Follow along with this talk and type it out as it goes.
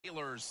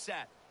Taylor's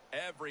set.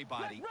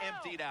 Everybody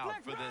emptied out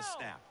for this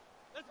snap.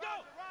 Let's go.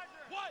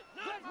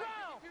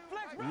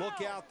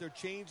 Look out, they're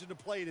changing the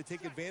play to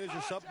take advantage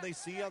of something they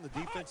see on the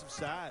defensive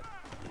side.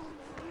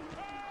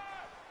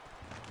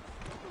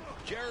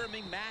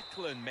 Jeremy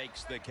Macklin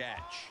makes the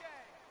catch.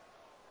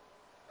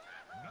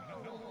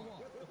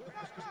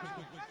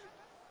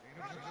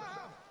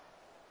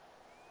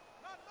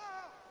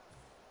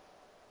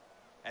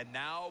 And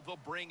now they'll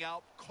bring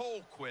out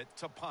Colquitt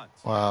to punt.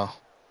 Wow.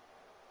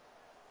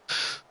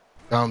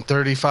 Down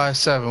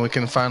 35-7. We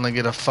can finally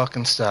get a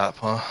fucking stop,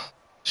 huh?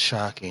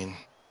 Shocking.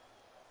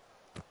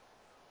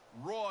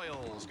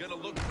 Royals going to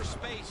look for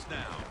space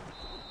now.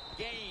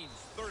 Gains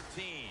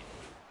 13.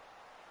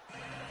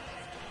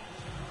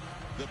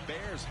 The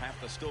Bears have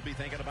to still be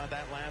thinking about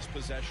that last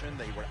possession.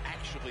 They were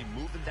actually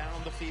moving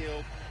down the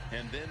field.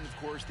 And then, of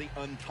course, the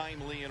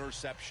untimely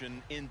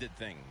interception ended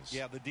things.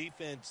 Yeah, the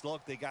defense,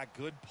 look, they got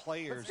good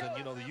players. And,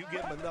 you know, you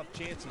give them enough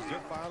chances,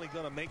 they're finally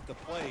going to make the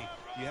play.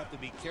 You have to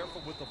be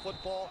careful with the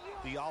football.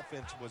 The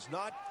offense was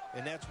not,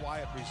 and that's why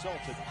it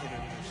resulted in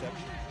an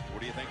interception.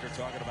 What do you think they're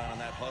talking about in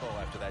that huddle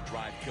after that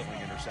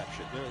drive-killing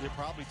interception? They're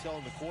probably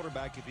telling the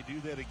quarterback, if you do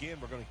that again,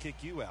 we're going to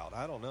kick you out.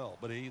 I don't know,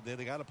 but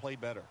they got to play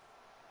better.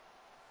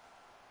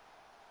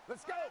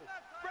 Let's go.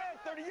 Brad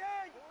 38.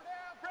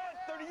 Brad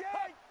 38.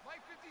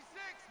 Mike 56.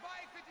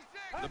 Mike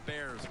 56. The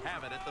Bears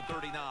have it at the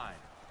 39.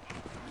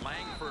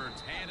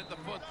 Langford's handed the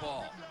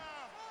football.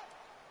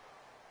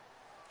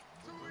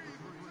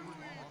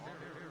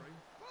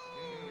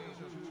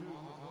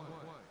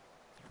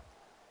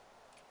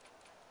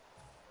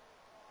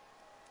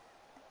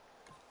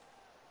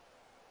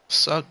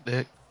 Suck,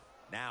 Dick.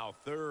 Now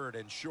 3rd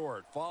and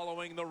short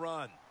following the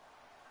run.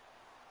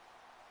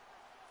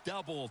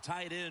 Double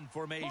tight end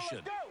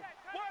formation.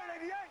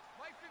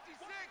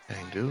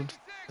 Hey, dude.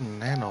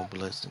 Nano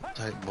blitz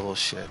type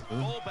bullshit, dude.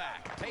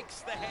 Fullback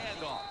takes the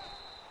handoff.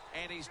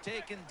 And he's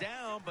taken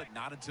down, but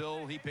not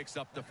until he picks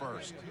up the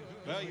first.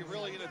 Well, you're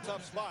really in a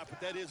tough spot, but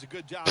that is a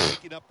good job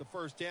picking up the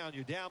first down.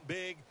 You're down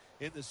big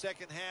in the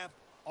second half.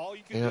 All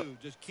you can do,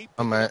 just keep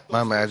my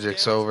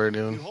magic's over,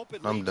 dude.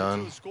 I'm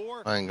done.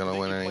 I ain't gonna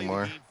win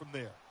anymore.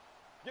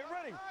 Get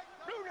ready.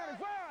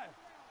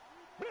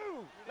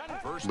 Blue.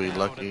 Be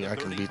lucky I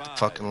can beat the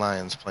fucking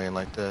Lions playing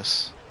like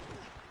this.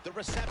 The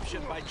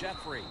reception by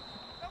Jeffrey.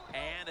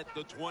 And at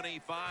the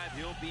 25,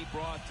 he'll be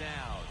brought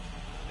down.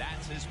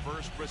 That's his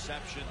first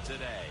reception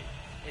today.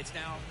 It's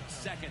now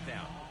 2nd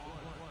down.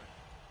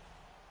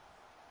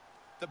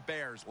 The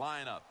Bears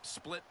line up,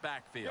 split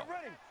backfield.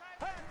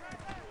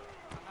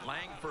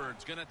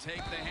 Langford's going to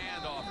take the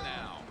handoff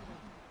now.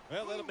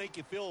 Well, that'll make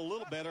you feel a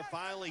little better.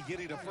 Finally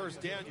getting a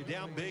first down. You're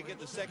down big in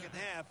the second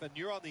half, and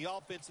you're on the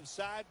offensive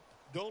side.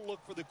 Don't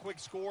look for the quick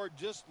score.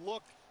 Just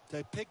look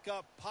to pick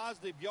up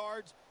positive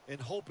yards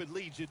and hope it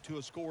leads you to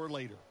a score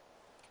later.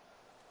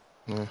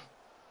 Yeah.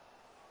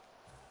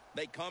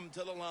 They come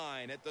to the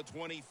line at the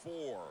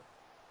 24.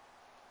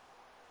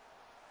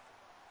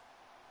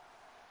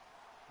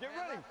 Get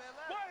ready.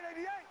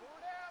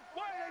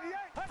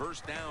 188.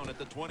 First down at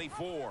the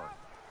 24.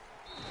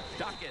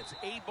 Duckett's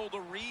able to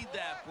read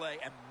that play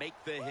and make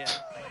the hit.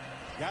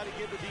 Got to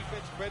give the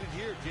defense credit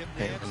here, Jim.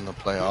 Ain't gonna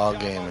play all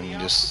game and you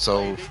just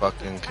so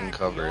fucking can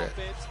cover it.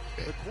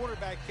 The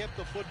quarterback kept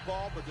the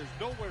football, but there's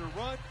nowhere to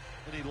run,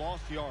 and he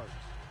lost yards.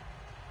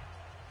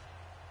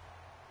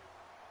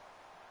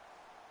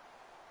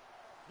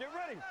 Get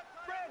ready.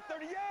 Brad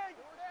 38.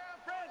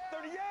 Brad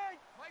 38.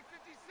 Mike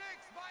 56.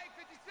 Mike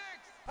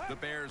 56. The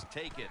Bears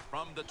take it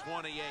from the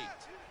 28.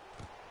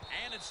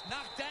 And it's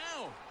knocked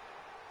down.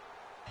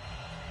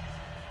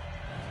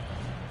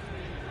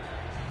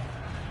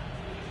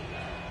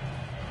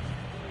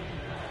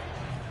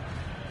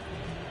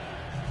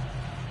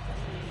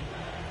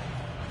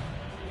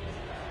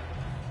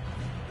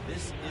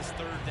 This is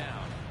 3rd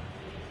down.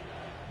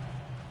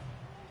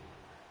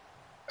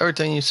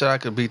 Everything you said I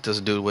could beat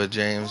this dude with,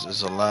 James,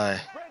 is a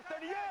lie.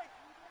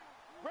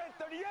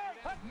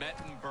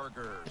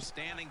 Mettenberger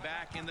standing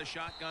back in the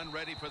shotgun,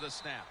 ready for the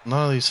snap.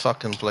 None of these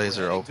fucking plays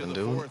are open,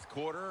 dude. 4th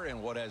quarter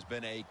in what has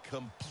been a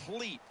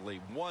completely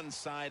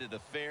one-sided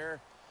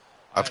affair.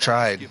 I've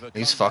tried.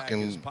 He's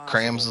fucking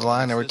crams the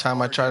line every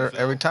time I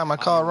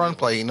call a run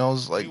play. He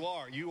knows, like,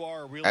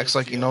 acts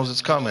like he knows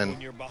it's coming.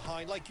 When you're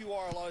behind, like you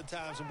are a lot of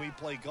times when we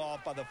play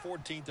golf, by the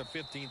 14th or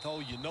 15th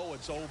hole, you know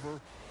it's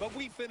over. But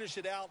we finish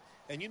it out,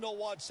 and you know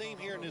what? Same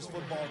here in this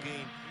football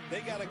game. They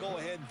got to go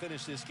ahead and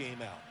finish this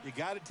game out. You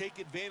got to take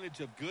advantage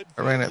of good.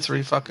 I ran it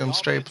 3 fucking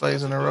straight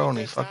plays in a row, and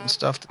he fucking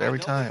stuffed it every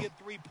time. Get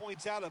 3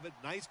 points out of it.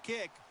 Nice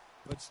kick,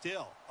 but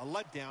still a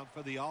letdown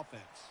for the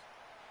offense.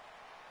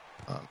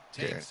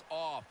 Takes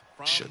off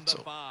from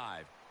the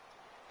 5.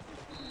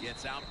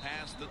 Gets out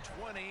past the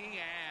 20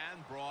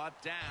 and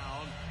brought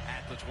down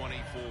at the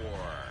 24.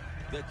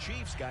 The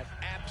Chiefs got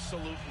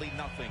absolutely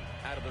nothing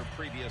out of their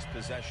previous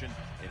possession,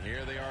 and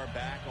here they are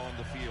back on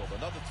the field.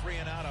 Another 3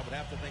 and out, I would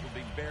have to think, would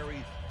be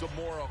very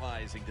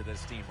demoralizing to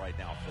this team right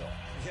now, Phil.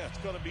 Yeah, it's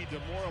going to be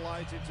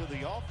demoralizing to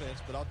the offense,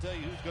 but I'll tell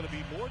you who's going to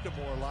be more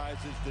demoralized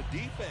is the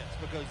defense,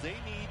 because they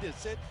need to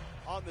sit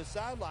on the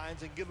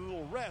sidelines and get a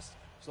little rest.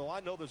 So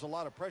I know there's a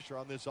lot of pressure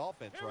on this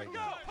offense right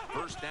now.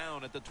 First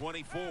down at the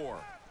 24.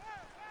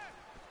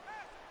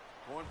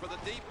 Going for the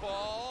deep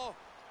ball,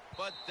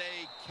 but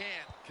they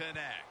can't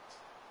connect.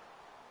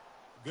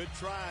 Good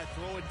try.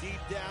 Throw it deep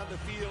down the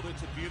field.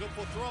 It's a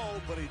beautiful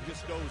throw, but it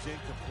just goes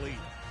incomplete.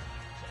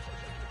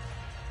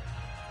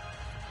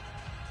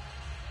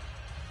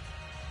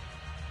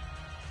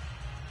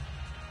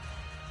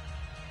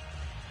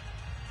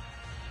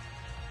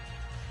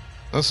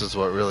 This is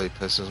what really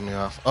pisses me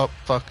off. Up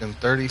fucking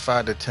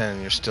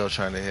 35-10, you're still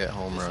trying to hit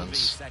home runs.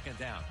 Second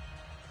down.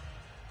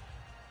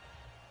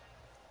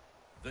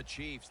 The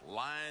Chiefs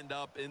lined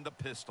up in the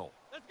pistol.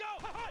 Let's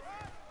go.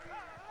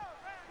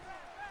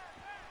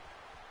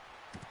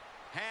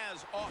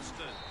 Has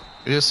Austin.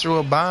 You just threw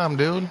a bomb,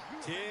 dude.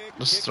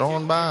 Just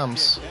throwing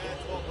bombs.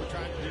 That's what we're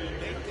trying to do.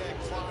 Make that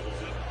clock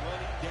keep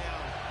running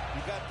down.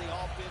 You got the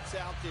offense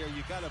out there.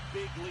 You got a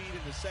big lead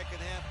in the second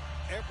half.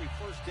 Every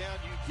first down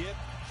you get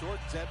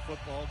shortens that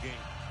football game.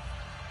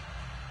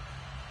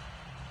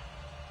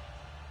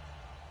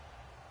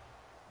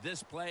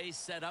 This play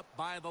set up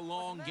by the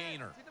long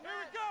gainer. Here we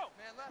go.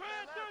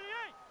 Brand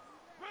 38.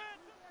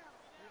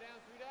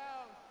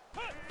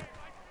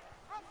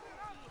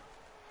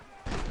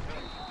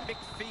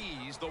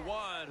 McPhee's the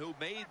one who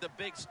made the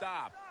big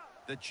stop.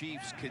 The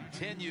Chiefs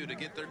continue to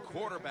get their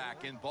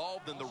quarterback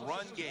involved in the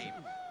run game.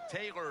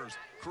 Taylor's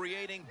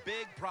creating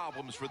big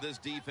problems for this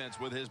defense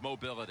with his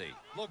mobility.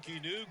 Look, you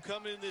knew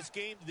coming in this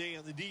game today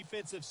on the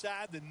defensive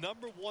side, the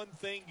number one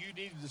thing you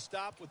needed to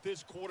stop with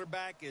this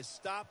quarterback is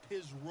stop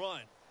his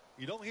run.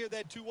 You don't hear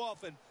that too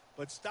often,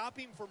 but stop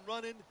him from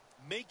running,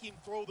 make him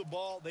throw the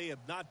ball. They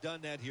have not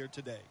done that here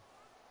today.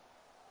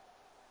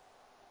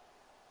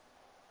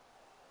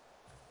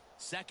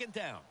 Second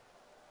down.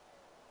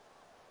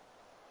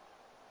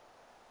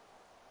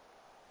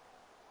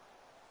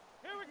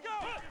 Here we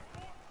go.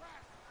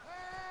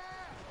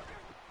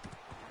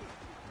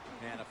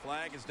 And a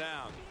flag is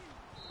down.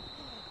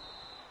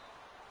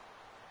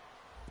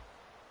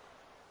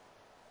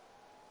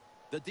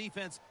 The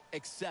defense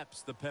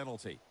accepts the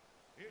penalty.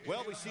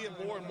 Well, we see it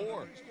more and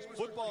more.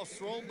 Football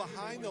thrown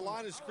behind the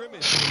line of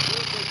scrimmage. They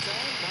do it their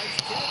time. Nice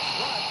catch,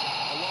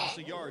 but a loss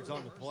of yards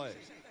on the play.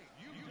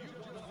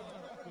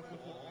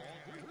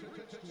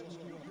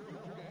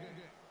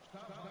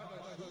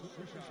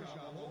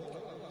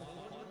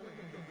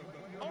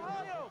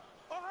 Ohio!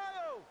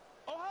 Ohio!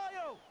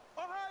 Ohio!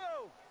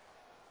 Ohio!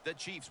 The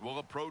Chiefs will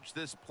approach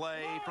this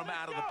play from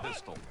out of the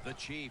pistol. The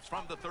Chiefs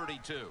from the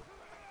 32.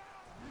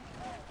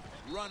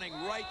 Running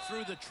right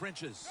through the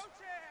trenches.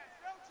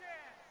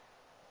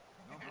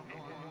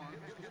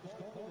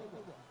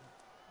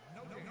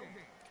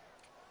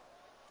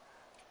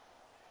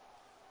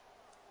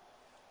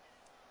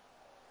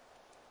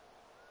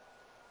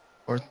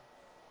 Or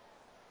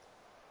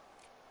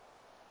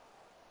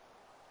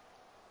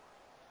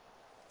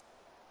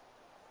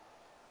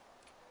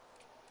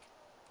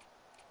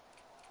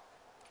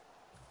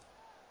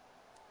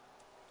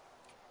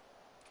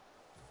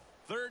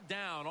Third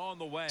down on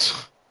the way.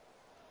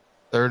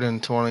 3rd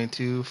and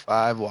 22,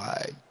 5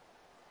 wide.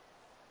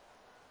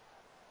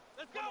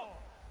 Let's go.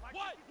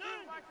 What?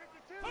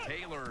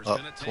 Taylor's Up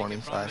gonna take it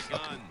 25 from the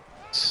fucking gun.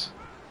 points.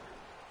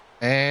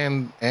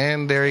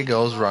 And there he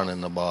goes running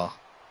the ball.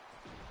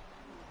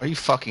 Are you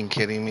fucking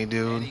kidding me, And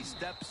dude? he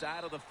steps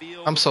out of the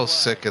field. I'm so to play.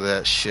 sick of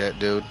that shit,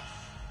 dude.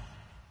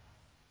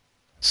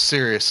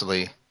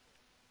 Seriously.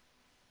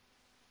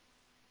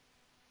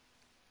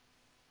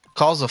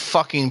 Calls a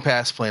fucking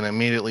pass play and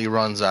immediately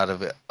runs out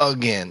of it.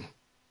 Again.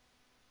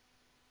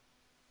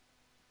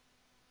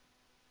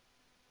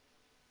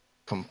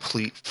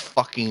 Complete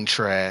fucking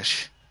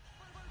trash.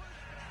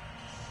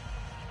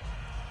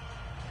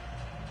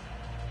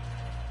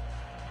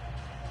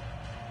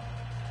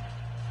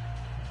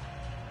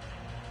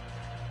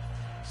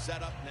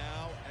 Set up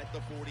now at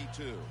the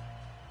 42.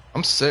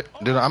 I'm sick.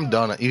 Dude, I'm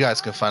done. You guys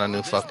can find a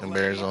new fucking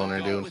Bears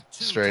owner, dude.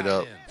 Straight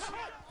up.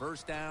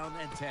 First down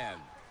and 10.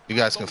 You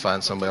guys can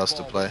find somebody else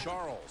to play.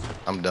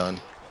 I'm done.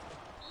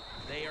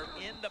 They are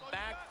in the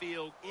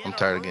backfield. I'm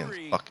tired of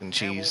getting fucking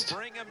cheesed.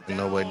 And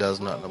nobody does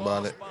nothing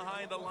about it.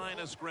 Behind the line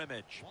of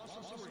scrimmage.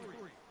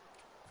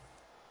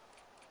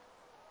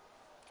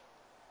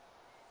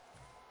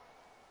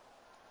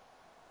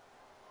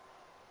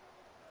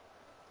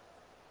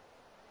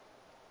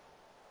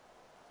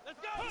 Let's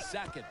go.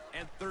 Second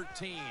and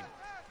 13.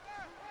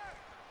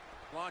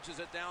 Launches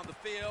it down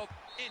the field.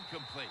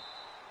 Incomplete.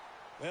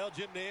 Well,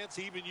 Jim Nance,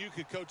 even you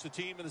could coach a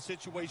team in a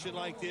situation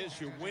like this.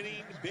 You're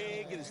winning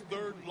big. It's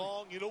 3rd and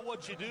long. You know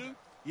what you do?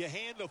 You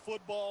hand the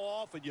football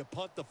off and you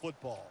punt the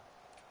football.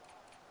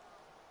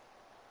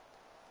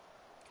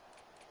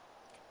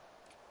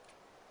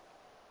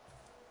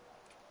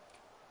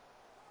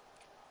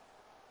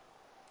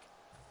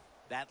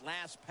 That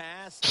last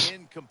pass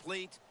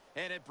incomplete,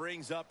 and it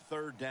brings up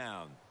third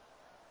down.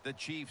 The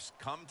Chiefs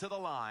come to the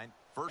line.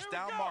 First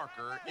down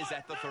marker is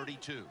at the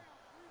 32.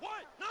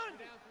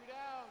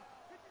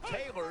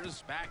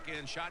 Taylor's back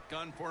in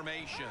shotgun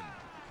formation.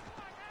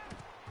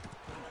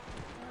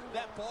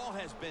 That ball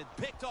has been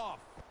picked off.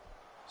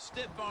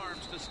 Stiff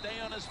arms to stay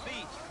on his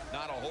feet.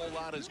 Not a whole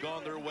lot has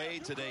gone their way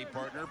today,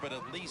 partner, but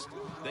at least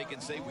they can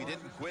say we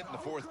didn't quit in the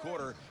fourth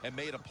quarter and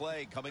made a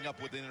play coming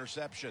up with an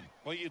interception.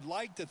 Well, you'd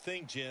like to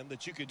think, Jim,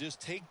 that you could just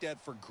take that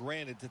for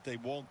granted that they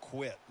won't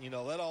quit. You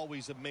know, that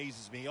always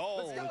amazes me.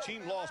 Oh, the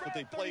team lost, but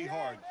they played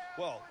hard.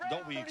 Well,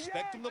 don't we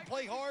expect them to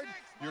play hard?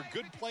 You're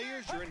good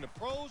players. You're in the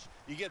pros.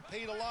 You get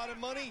paid a lot of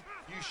money.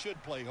 You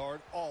should play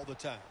hard all the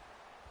time.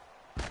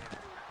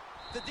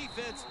 The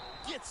defense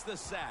gets the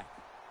sack.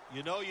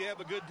 You know you have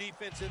a good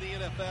defense in the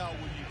NFL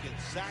when you can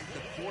sack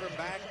the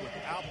quarterback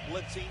without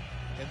blitzing,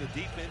 and the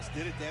defense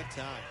did it that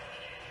time.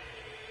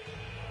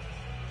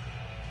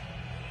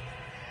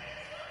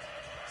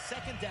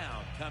 Second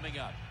down coming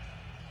up.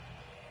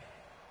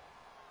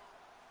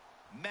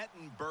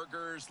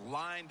 Mettenberger's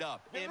lined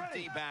up.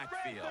 Empty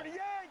backfield. 38.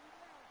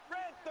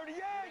 Red 38.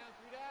 90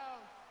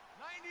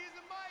 is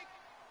a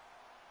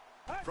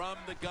mic. From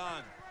the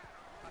gun.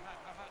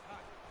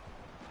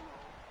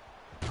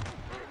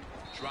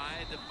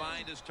 Tried to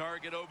find his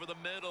target over the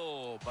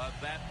middle, but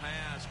that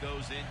pass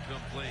goes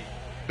incomplete.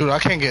 Dude, I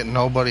can't get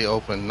nobody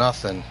open,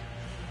 nothing.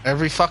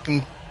 Every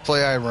fucking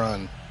play I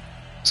run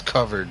is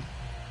covered.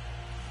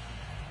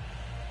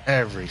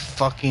 Every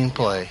fucking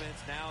play. The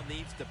offense now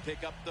needs to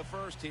pick up the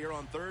first here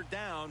on third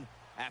down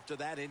after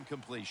that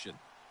incompletion.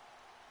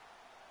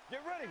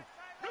 Get ready.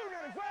 Blue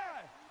 95.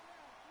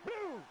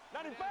 Blue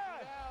 95.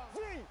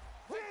 Z.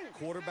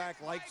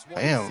 Quarterback likes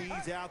what he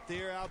sees out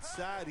there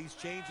outside. He's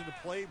changing the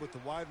play with the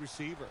wide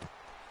receiver.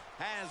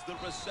 Has the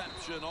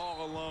reception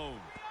all alone.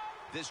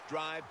 This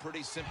drive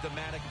pretty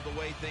symptomatic of the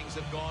way things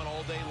have gone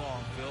all day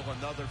long, Phil.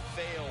 Another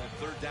failed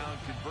third down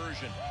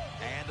conversion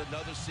and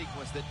another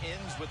sequence that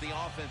ends with the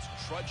offense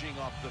trudging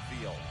off the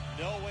field.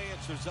 No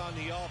answers on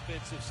the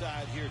offensive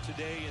side here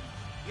today. And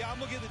yeah, I'm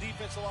going to give the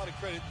defense a lot of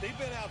credit. They've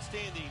been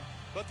outstanding,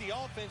 but the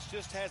offense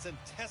just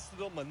hasn't tested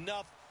them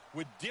enough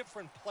with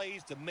different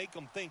plays to make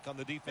them think on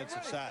the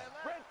defensive side.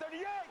 Red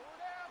 38.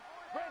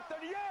 Red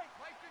 38.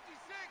 Mike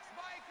 56.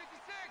 Mike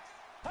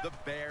 56. The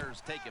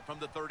Bears take it from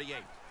the 38.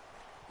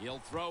 He'll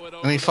throw it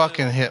over. And he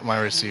fucking hit my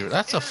receiver.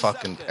 That's a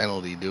fucking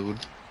penalty, dude.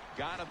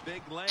 Got a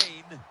big lane.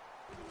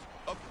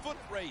 A foot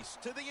race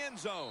to the end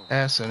zone.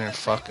 That's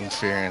fucking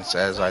interference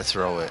as I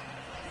throw it.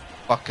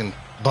 Fucking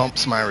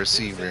bumps my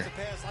receiver.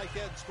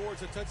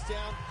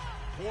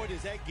 Boy,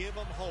 does that give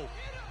them hope.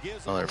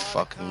 Another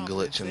fucking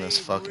glitch in this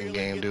fucking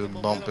game,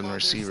 dude. Bumping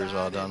receivers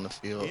all down the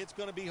field. It's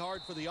going to be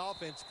hard for the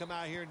offense to come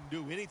out here and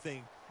do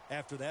anything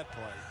after that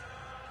play.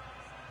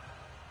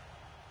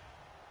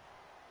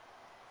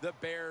 The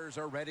Bears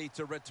are ready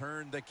to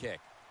return the kick.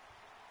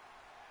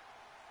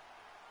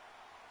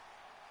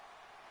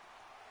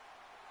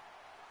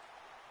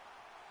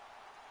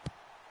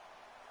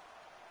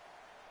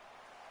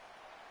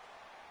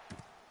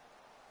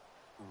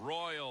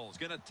 Royals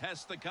going to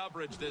test the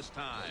coverage this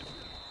time.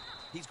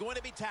 He's going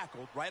to be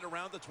tackled right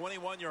around the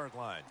 21-yard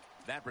line.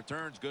 That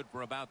return's good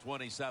for about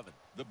 27.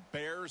 The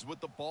Bears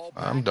with the ball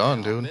back. I'm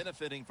done, dude.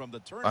 Benefiting from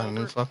the turnover. I'm a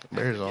new fucking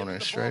Bears owner,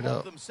 straight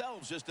up.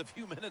 Themselves just a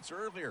few minutes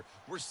earlier.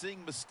 We're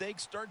seeing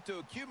mistakes start to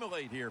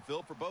accumulate here,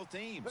 Phil, for both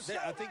teams.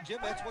 I think, Jim,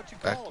 that's what you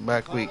call them.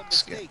 Back-to-back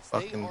weeks get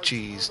fucking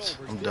cheesed.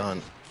 I'm done.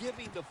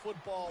 Giving the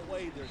football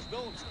away. There's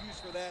no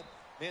excuse for that.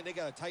 Man, they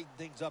got to tighten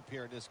things up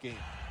here in this game.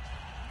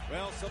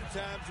 Well,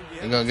 sometimes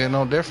ain't gonna get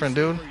no different,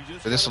 dude.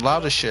 They just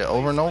allow this shit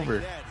over and over.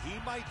 He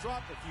might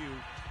drop a few,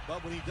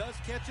 but when he does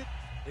catch it,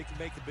 it can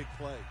make a big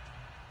play.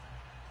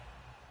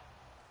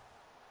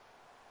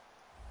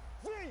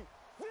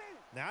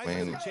 I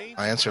mean,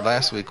 my answer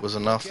last week was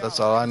enough. That's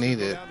all I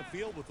needed.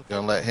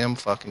 Gonna let him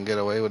fucking get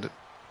away with it.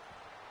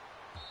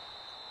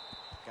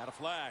 Got a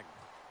flag.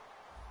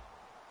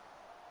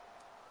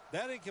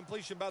 That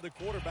incompletion by the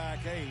quarterback.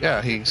 Hey, yeah,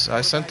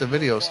 I sent the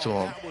videos to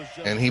him,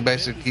 and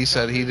he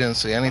said he didn't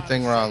see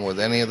anything wrong with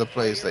any of the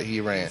plays that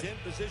he ran.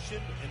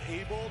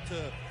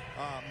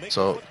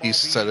 So he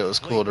said it was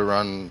cool to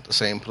run the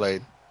same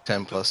play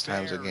 10 plus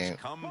times a game.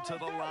 Come to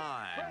the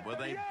line with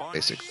a bunch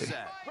basically.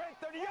 Set.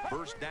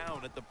 First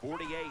down at the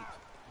 48.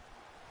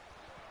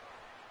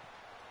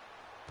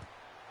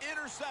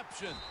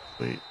 Interception.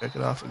 Wait, pick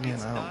it off again.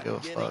 I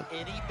don't give a fuck.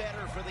 Any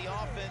better for the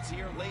offense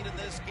here late in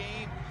this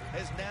game,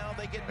 as now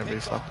they get every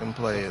fucking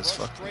play is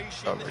fucking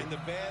covered. And the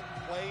bad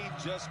play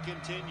just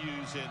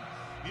continues. And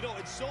you know,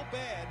 it's so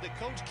bad the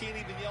coach can't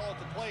even yell at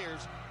the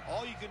players.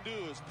 All you can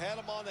do is pat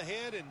them on the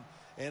head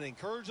and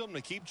encourage them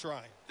to keep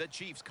trying. The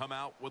Chiefs come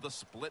out with a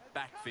split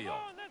backfield.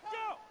 Let's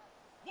go.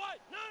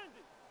 White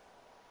 90.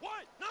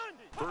 White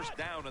 90. First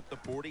down at the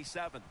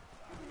 47.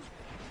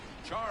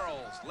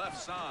 Charles left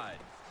side.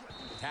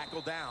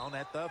 Tackle down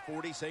at the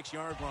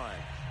 46-yard line.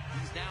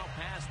 He's now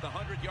past the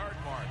 100-yard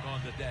mark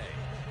on the day.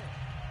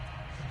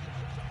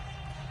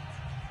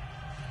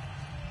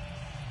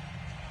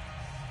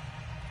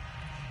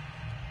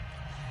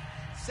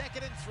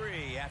 2nd and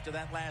 3 after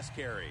that last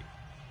carry.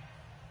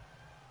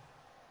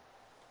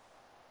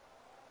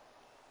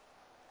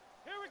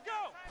 Here we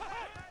go.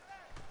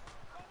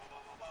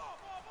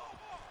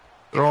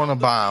 Throwing a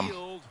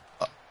bomb.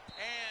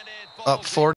 Up 4